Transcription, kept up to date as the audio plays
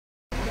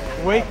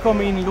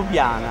Welcome in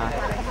Ljubljana.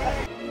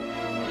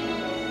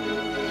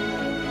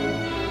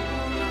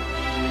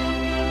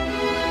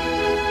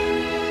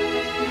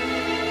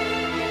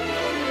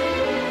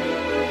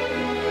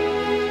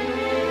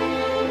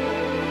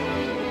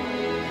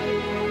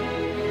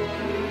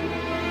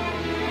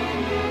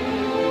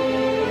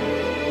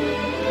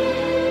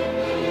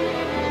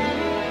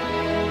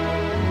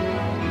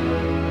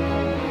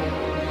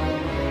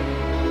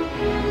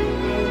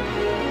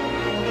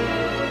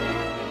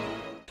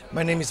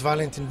 My name is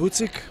Valentin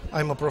Bucik.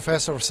 I'm a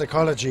professor of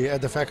psychology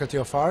at the Faculty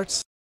of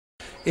Arts.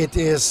 It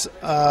is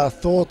a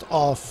thought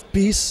of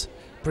peace,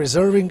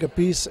 preserving a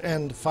peace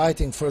and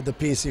fighting for the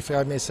peace, if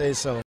I may say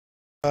so.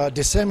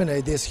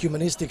 Disseminate this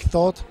humanistic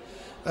thought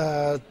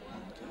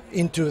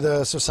into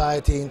the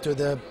society, into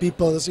the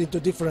peoples, into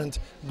different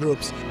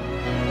groups.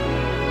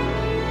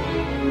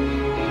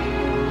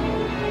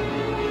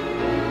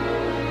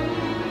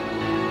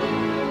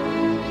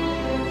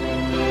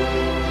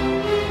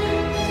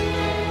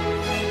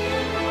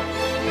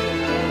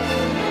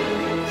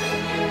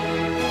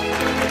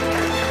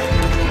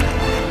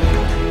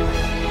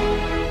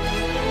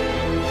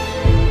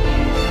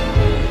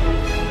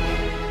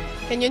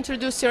 Can you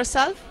introduce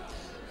yourself?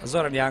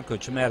 Zoran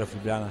Jankovic, mayor of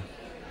Ljubljana.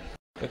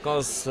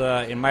 Because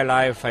in my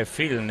life I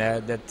feel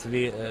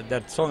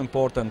that's so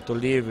important to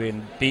live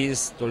in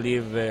peace, to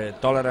live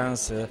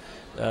tolerance,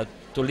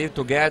 to live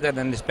together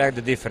and respect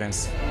the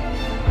difference.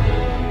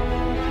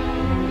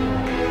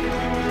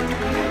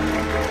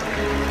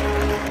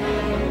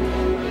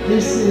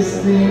 This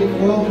is the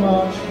World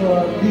March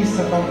for Peace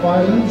and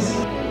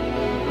Non-Violence.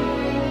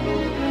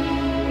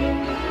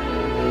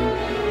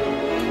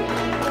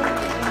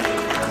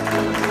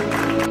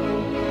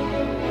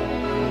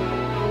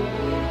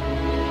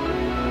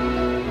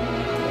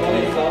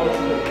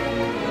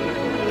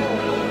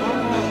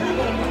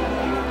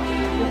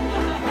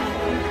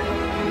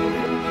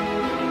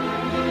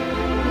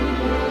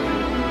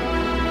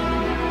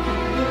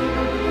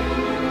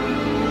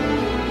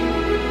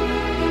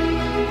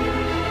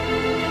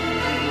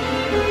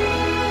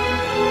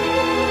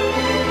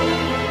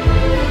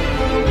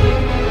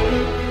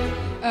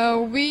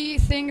 We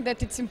think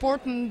that it's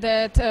important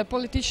that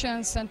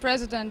politicians and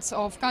presidents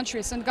of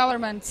countries and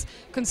governments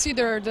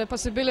consider the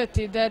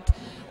possibility that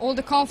all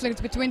the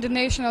conflicts between the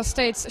national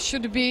states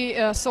should be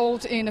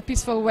solved in a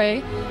peaceful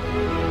way.